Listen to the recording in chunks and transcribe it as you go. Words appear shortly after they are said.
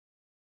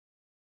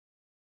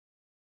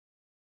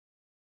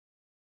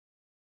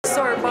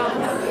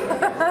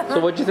So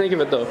what'd you think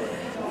of it though?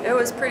 It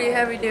was pretty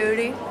heavy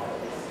duty.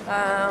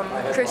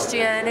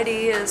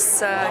 Christianity has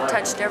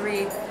touched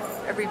every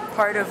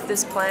part of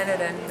this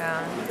planet, and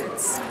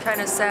it's kind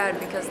of sad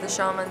because the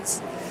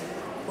shamans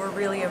were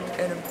really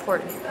an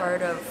important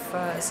part of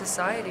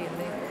society, and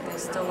they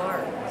still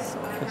are. So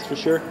that's for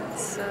sure.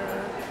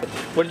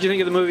 What did you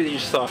think of the movie that you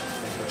just saw?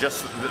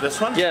 Just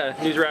this one? Yeah,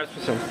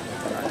 Knudrassmassen.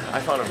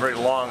 I found it very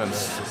long and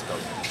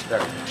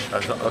there.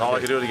 That's all I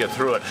could do to get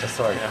through it.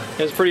 Sorry. Yeah.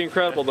 It was pretty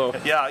incredible though.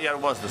 Yeah, it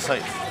was the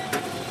site.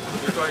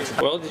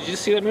 Well, did you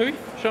see that movie,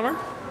 Shamar?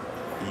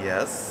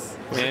 Yes.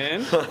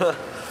 And?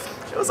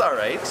 It was all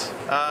right.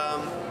 I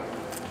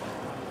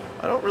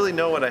don't really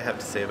know what I have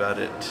to say about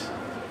it.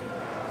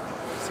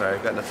 Sorry,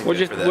 I've got nothing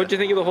good for that. What'd you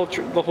think of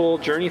the whole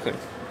journey thing?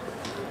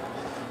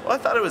 Well, I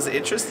thought it was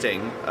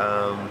interesting.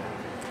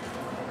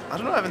 I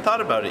don't know, I haven't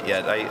thought about it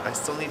yet. I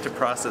still need to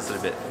process it a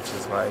bit, which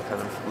is why I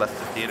kind of left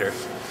the theater.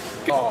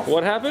 Oh.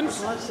 What happened?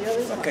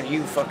 Look at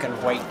you fucking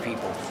white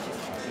people.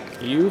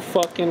 You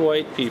fucking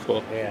white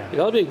people. Yeah.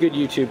 That'll be a good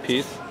YouTube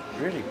piece.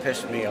 Really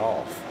pissed me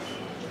off.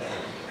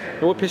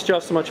 And what pissed you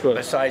off so much about it?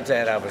 Besides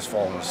that, I was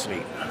falling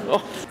asleep. Oh,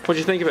 what'd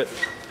you think of it?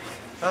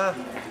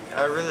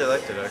 I really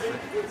liked it, actually.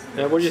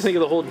 What did you think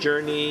of the whole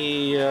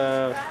journey,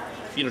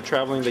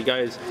 traveling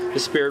the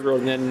spirit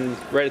road, and then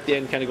right at the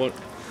end kind of going,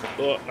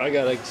 oh, I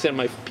gotta send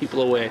my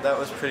people away. That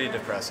was pretty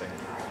depressing,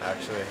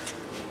 actually.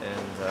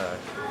 And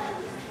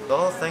the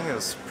whole thing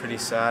is pretty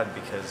sad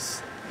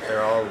because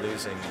they're all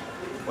losing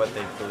what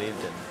they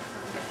believed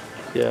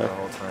in the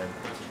whole time.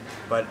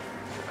 But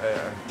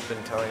I've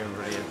been telling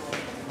everybody,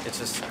 it's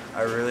just,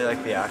 I really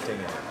like the acting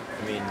in it.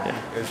 I mean,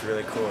 it was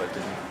really cool. It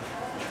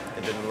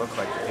didn't look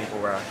like the people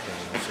were acting.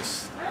 It was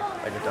just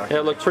like a documentary. Yeah,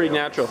 it looked pretty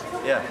natural.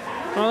 Yeah.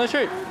 Oh, that's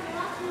right.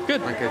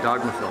 Good. Like a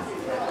dogma film.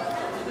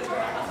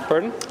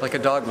 Pardon? Like a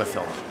dogma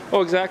film.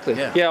 Oh, exactly.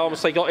 Yeah,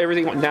 almost like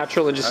everything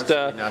natural and just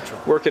natural.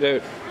 work it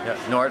out. Yeah,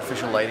 no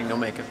artificial lighting, no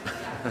makeup.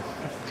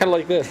 Kind of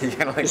like this.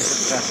 Kind of like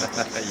this.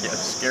 Yeah,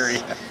 scary.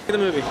 Look at the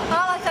movie.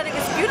 Well, I thought it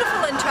was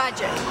beautiful and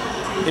tragic.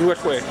 In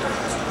which way?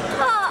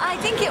 I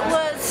think it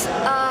was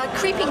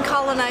creeping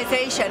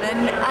colonization,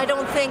 and I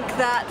don't think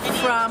that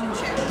from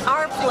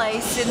our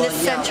place in this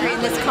century,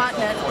 in this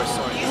continent,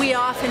 we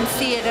often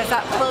see it as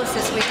up close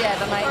as we did,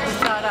 and I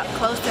saw it up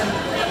close, and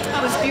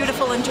it was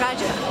beautiful and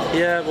tragic.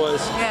 Yeah, it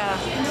was. Yeah.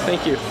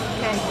 Thank you.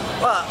 Okay.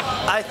 Well,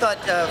 I thought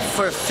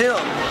for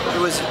film,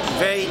 it was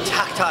very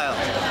tactile.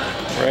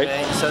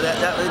 Right. So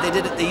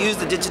they used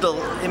the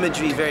digital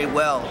imagery very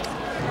well.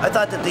 I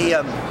thought that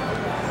the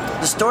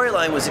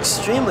storyline was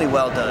extremely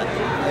well done,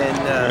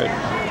 and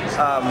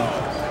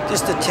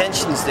just the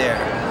tensions there.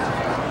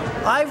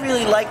 I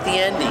really liked the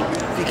ending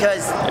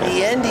because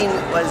the ending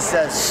was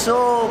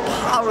so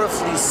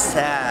powerfully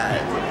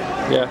sad.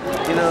 Yeah.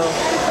 You know,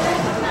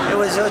 it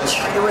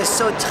was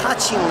so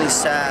touchingly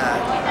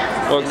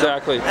sad. Well,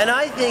 exactly. And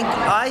I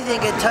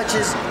think it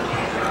touches.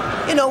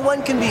 You know,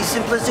 one can be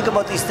simplistic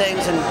about these things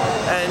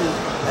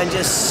and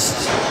just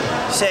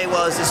say,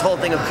 well, it's this whole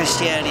thing of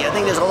Christianity. I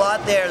think there's a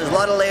lot there. There's a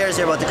lot of layers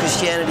there about the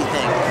Christianity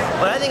thing.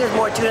 But I think there's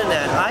more to it than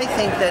that. I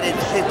think that it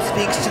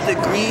speaks to the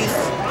grief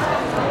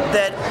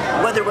that,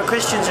 whether we're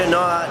Christians or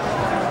not,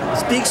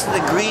 speaks to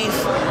the grief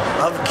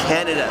of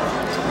Canada.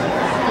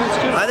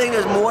 I think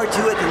there's more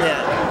to it than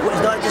that.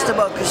 It's not just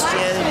about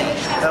Christianity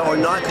or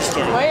not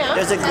Christianity.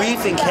 There's a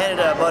grief in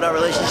Canada about our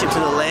relationship to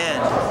the land,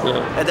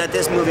 and that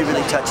this movie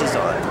really touches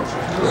on.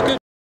 It's good.